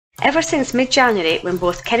Ever since mid-January, when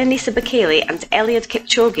both Kenenisa Bekele and Eliud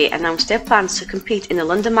Kipchoge announced their plans to compete in the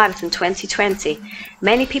London Marathon 2020,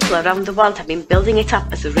 many people around the world have been building it up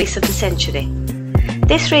as the race of the century.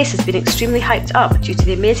 This race has been extremely hyped up due to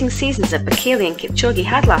the amazing seasons that Bekele and Kipchoge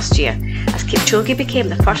had last year, as Kipchoge became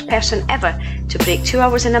the first person ever to break 2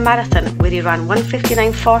 hours in a marathon, where he ran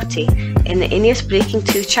 1:59.40 in the Ineos Breaking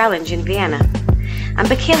 2 Challenge in Vienna. And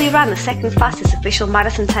Bekele ran the second fastest official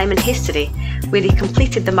marathon time in history, where he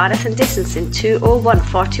completed the marathon distance in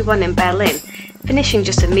 2:01.41 in Berlin, finishing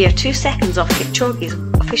just a mere 2 seconds off Kipchoge's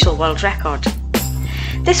official world record.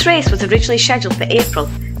 This race was originally scheduled for April,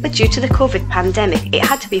 but due to the COVID pandemic it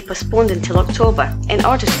had to be postponed until October in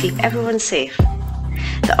order to keep everyone safe.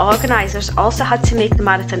 The organisers also had to make the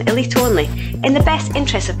marathon elite only, in the best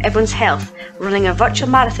interest of everyone's health, running a virtual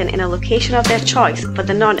marathon in a location of their choice for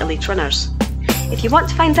the non-elite runners. If you want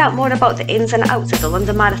to find out more about the ins and outs of the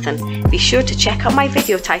London Marathon, be sure to check out my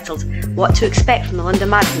video titled What to Expect from the London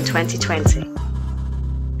Marathon 2020.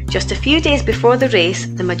 Just a few days before the race,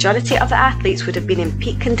 the majority of the athletes would have been in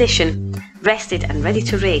peak condition, rested and ready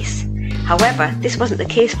to race. However, this wasn't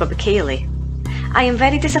the case for Bekele. "I am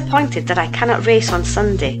very disappointed that I cannot race on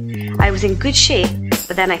Sunday. I was in good shape,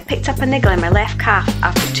 but then I picked up a niggle in my left calf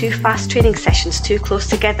after 2 fast training sessions too close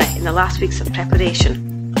together in the last weeks of preparation.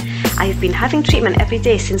 I have been having treatment every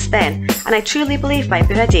day since then, and I truly believe I'd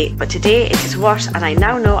be ready, but today it is worse and I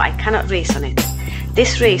now know I cannot race on it.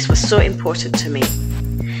 This race was so important to me."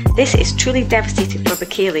 This is truly devastating for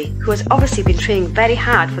Bekele, who has obviously been training very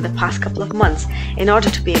hard for the past couple of months in order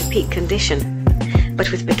to be in peak condition. But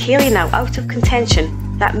with Bekele now out of contention,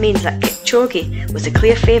 that means that Kipchoge was a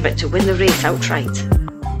clear favourite to win the race outright.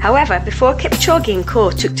 However, before Kipchoge and co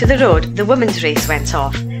took to the road, the women's race went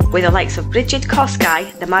off, with the likes of Brigid,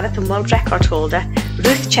 Kosgei, the marathon world record holder,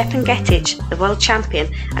 Ruth Chepng'etich, the world champion,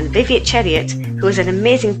 and Viviet Cheriot, who has an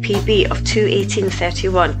amazing PB of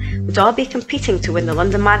 2:18.31, would all be competing to win the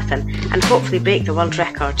London Marathon and hopefully break the world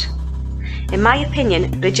record. In my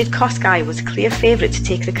opinion, Brigid Kosgei was a clear favourite to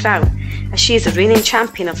take the crown, as she is the reigning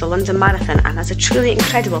champion of the London Marathon and has a truly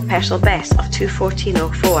incredible personal best of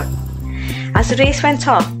 2:14.04. As the race went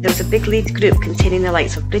off, there was a big lead group containing the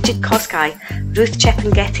likes of Brigid Kosgei, Ruth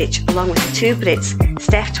Chepng'etich, along with the 2 Brits,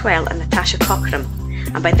 Steph Twell and Natasha Cockram.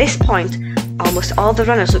 And by this point, almost all the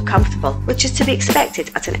runners looked comfortable, which is to be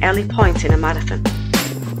expected at an early point in a marathon.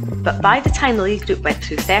 But by the time the lead group went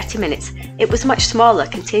through 30 minutes, it was much smaller,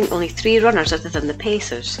 containing only 3 runners other than the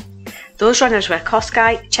pacers. Those runners were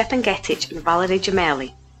Kosgei, Chepng'etich and Valerie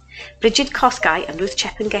Gemelli. Brigid Kosgei and Ruth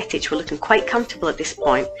Chepng'etich were looking quite comfortable at this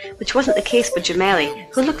point, which wasn't the case for Gemelli,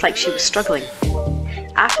 who looked like she was struggling.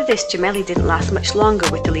 After this, Gemelli didn't last much longer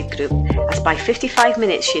with the lead group, as by 55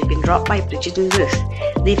 minutes she had been dropped by Brigid and Ruth,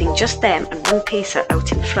 leaving just them and 1 pacer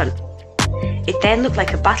out in front. It then looked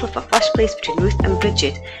like a battle for first place between Ruth and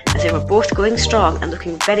Brigid, as they were both going strong and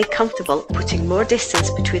looking very comfortable, putting more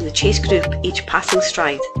distance between the chase group each passing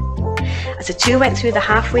stride. As the 2 went through the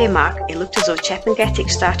halfway mark, it looked as though Chepng'etich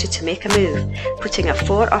started to make a move, putting a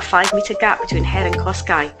 4 or 5 metre gap between her and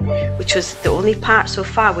Kosgei, which was the only part so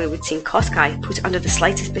far where we'd seen Kosgei put under the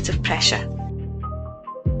slightest bit of pressure.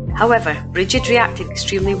 However, Brigid reacted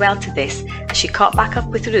extremely well to this, as she caught back up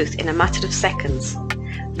with Ruth in a matter of seconds.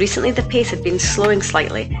 Recently the pace had been slowing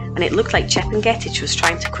slightly, and it looked like Chepng'etich was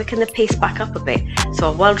trying to quicken the pace back up a bit, so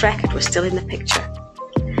a world record was still in the picture.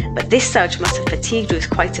 But this surge must have fatigued Ruth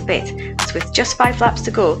quite a bit, as with just 5 laps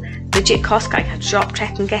to go, Brigid Kosgei had dropped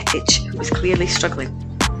Chepng'etich, who was clearly struggling.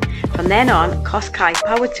 From then on, Kosgei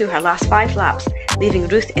powered through her last 5 laps, leaving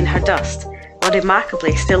Ruth in her dust, while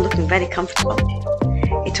remarkably still looking very comfortable.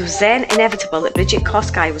 It was then inevitable that Brigid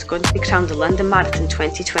Kosgei was going to be crowned the London Marathon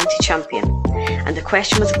 2020 champion, and the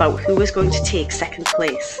question was about who was going to take second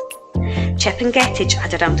place. Chepng'etich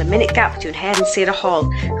had around a minute gap between her and Sarah Hall,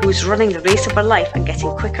 who was running the race of her life and getting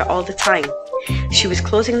quicker all the time. She was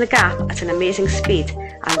closing the gap at an amazing speed,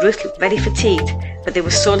 and Ruth looked very fatigued, but there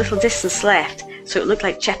was so little distance left, so it looked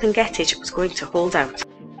like Chepng'etich was going to hold out.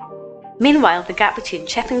 Meanwhile, the gap between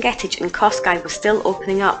Chepng'etich and Kosgei was still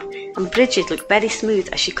opening up, and Brigid looked very smooth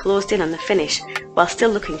as she closed in on the finish, while still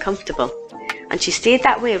looking comfortable. And she stayed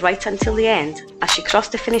that way right until the end, as she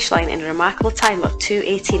crossed the finish line in a remarkable time of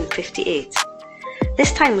 2:18.58.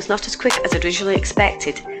 This time was not as quick as originally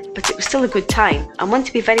expected, but it was still a good time, and one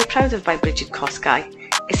to be very proud of by Brigid Kosgei,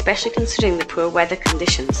 especially considering the poor weather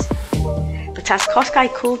conditions. But as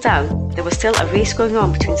Kosgei cooled down, there was still a race going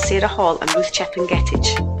on between Sarah Hall and Ruth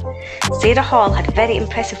Chepng'etich. Sarah Hall had very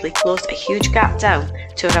impressively closed a huge gap down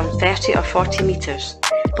to around 30 or 40 metres,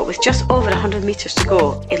 but with just over 100 metres to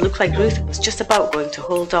go, it looked like Ruth was just about going to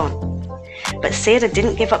hold on. But Sarah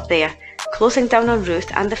didn't give up there, closing down on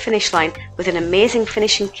Ruth and the finish line with an amazing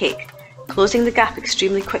finishing kick, closing the gap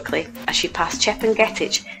extremely quickly. As she passed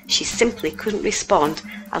Chepng'etich, she simply couldn't respond,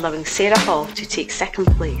 allowing Sarah Hall to take second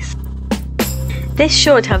place. This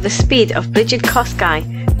showed how the speed of Brigid Kosgei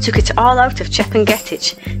took it all out of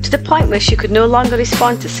Chepng'etich, to the point where she could no longer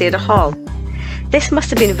respond to Sarah Hall. This must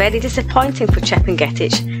have been very disappointing for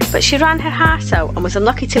Chepng'etich, but she ran her heart out and was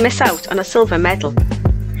unlucky to miss out on a silver medal.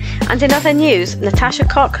 And in other news, Natasha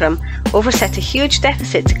Cockram overset a huge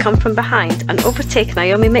deficit to come from behind and overtake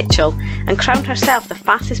Naomi Mitchell and crown herself the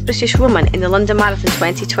fastest British woman in the London Marathon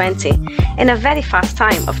 2020 in a very fast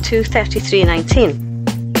time of 2:33.19.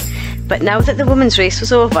 But now that the women's race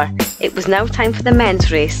was over, it was now time for the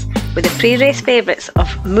men's race, with the pre-race favourites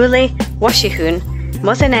of Mule Washihun,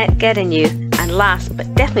 Mozenet Gerenyu, and last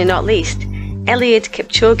but definitely not least, Eliud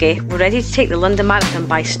Kipchoge were ready to take the London Marathon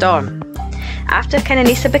by storm. After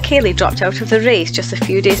Kenenisa Bekele dropped out of the race just a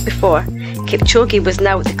few days before, Kipchoge was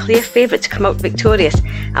now the clear favourite to come out victorious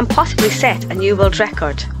and possibly set a new world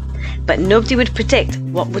record. But nobody would predict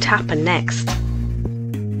what would happen next.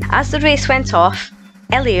 As the race went off,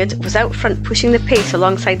 Eliud was out front pushing the pace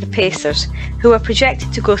alongside the pacers, who were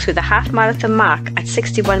projected to go through the half-marathon mark at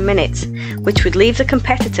 61 minutes, which would leave the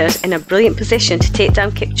competitors in a brilliant position to take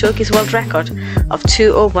down Kipchoge's world record of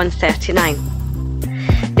 2:01.39.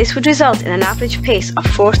 This would result in an average pace of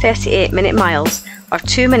 4:38 minute miles, or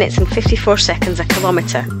 2 minutes and 54 seconds a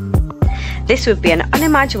kilometre. This would be an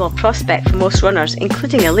unimaginable prospect for most runners,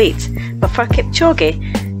 including elite, but for Kipchoge,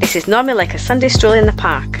 this is normally like a Sunday stroll in the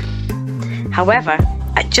park. However,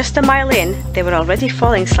 at just a mile in, they were already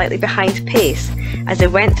falling slightly behind pace as they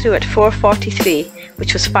went through at 4:43,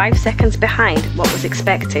 which was 5 seconds behind what was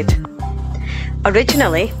expected.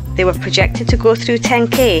 Originally, they were projected to go through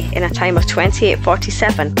 10k in a time of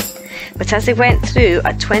 28:47, but as they went through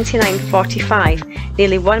at 29:45,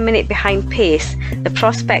 nearly 1 minute behind pace, the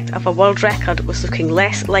prospect of a world record was looking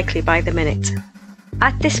less likely by the minute.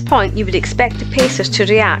 At this point, you would expect the pacers to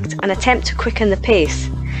react and attempt to quicken the pace.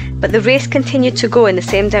 But the race continued to go in the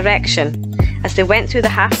same direction as they went through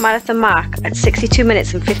the half-marathon mark at 62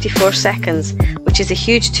 minutes and 54 seconds, which is a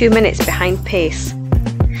huge 2 minutes behind pace.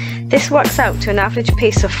 This works out to an average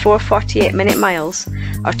pace of 4:48 minute miles,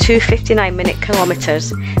 or 2:59 minute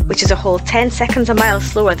kilometres, which is a whole 10 seconds a mile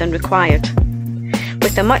slower than required.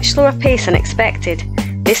 With a much slower pace than expected,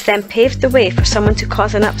 this then paved the way for someone to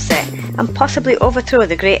cause an upset and possibly overthrow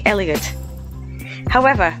the great Eliud.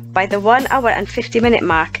 However, by the 1 hour and 50 minute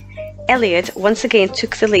mark, Eliud once again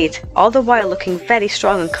took the lead, all the while looking very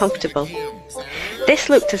strong and comfortable. This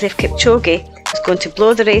looked as if Kipchoge was going to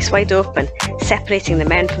blow the race wide open, separating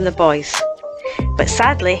the men from the boys. But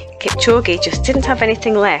sadly, Kipchoge just didn't have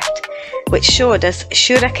anything left, which showed as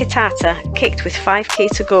Shura Kitata kicked with 5k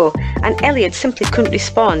to go, and Eliud simply couldn't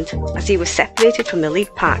respond as he was separated from the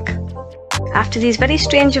lead pack. After these very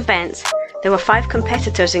strange events, there were 5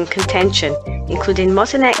 competitors in contention, including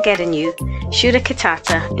Mozenet Gerenyu, Shura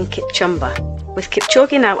Kitata and Kipchumba. With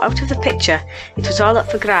Kipchoge now out of the picture, it was all up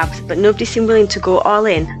for grabs, but nobody seemed willing to go all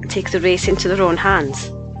in and take the race into their own hands.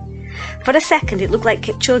 For a second, it looked like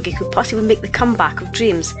Kipchoge could possibly make the comeback of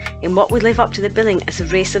dreams in what would live up to the billing as the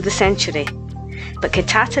race of the century. But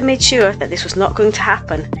Kitata made sure that this was not going to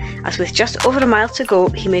happen, as with just over a mile to go,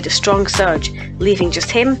 he made a strong surge, leaving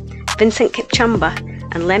just him, Vincent Kipchumba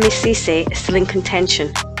and Lemmy Cisse still in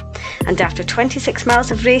contention. And after 26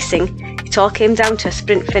 miles of racing, it all came down to a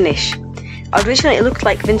sprint finish. Originally it looked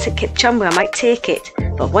like Vincent Kipchumba might take it,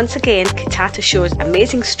 but once again Kitata showed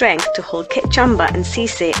amazing strength to hold Kipchumba and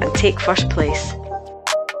Cisse and take first place.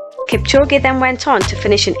 Kipchoge then went on to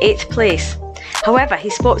finish in 8th place. However, he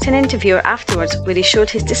spoke to an interviewer afterwards where he showed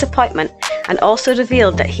his disappointment and also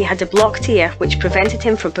revealed that he had a blocked ear which prevented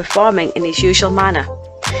him from performing in his usual manner.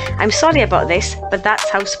 "I'm sorry about this, but that's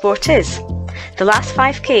how sport is. The last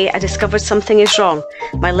 5k I discovered something is wrong.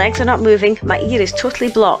 My legs are not moving, my ear is totally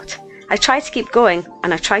blocked. I tried to keep going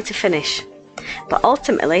and I tried to finish." But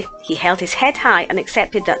ultimately, he held his head high and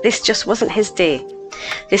accepted that this just wasn't his day.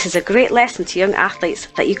 This is a great lesson to young athletes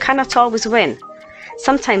that you cannot always win.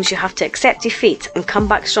 Sometimes you have to accept defeat and come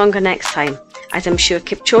back stronger next time, as I'm sure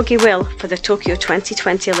Kipchoge will for the Tokyo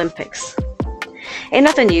 2020 Olympics. In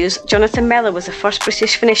other news, Jonathan Mellor was the first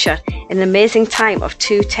British finisher in an amazing time of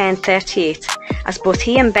 2:10.38, as both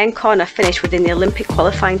he and Ben Connor finished within the Olympic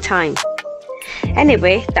qualifying time.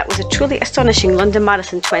 Anyway, that was a truly astonishing London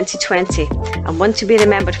Marathon 2020, and one to be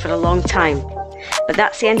remembered for a long time. But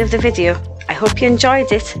that's the end of the video. I hope you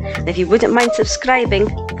enjoyed it, and if you wouldn't mind subscribing,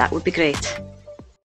 that would be great.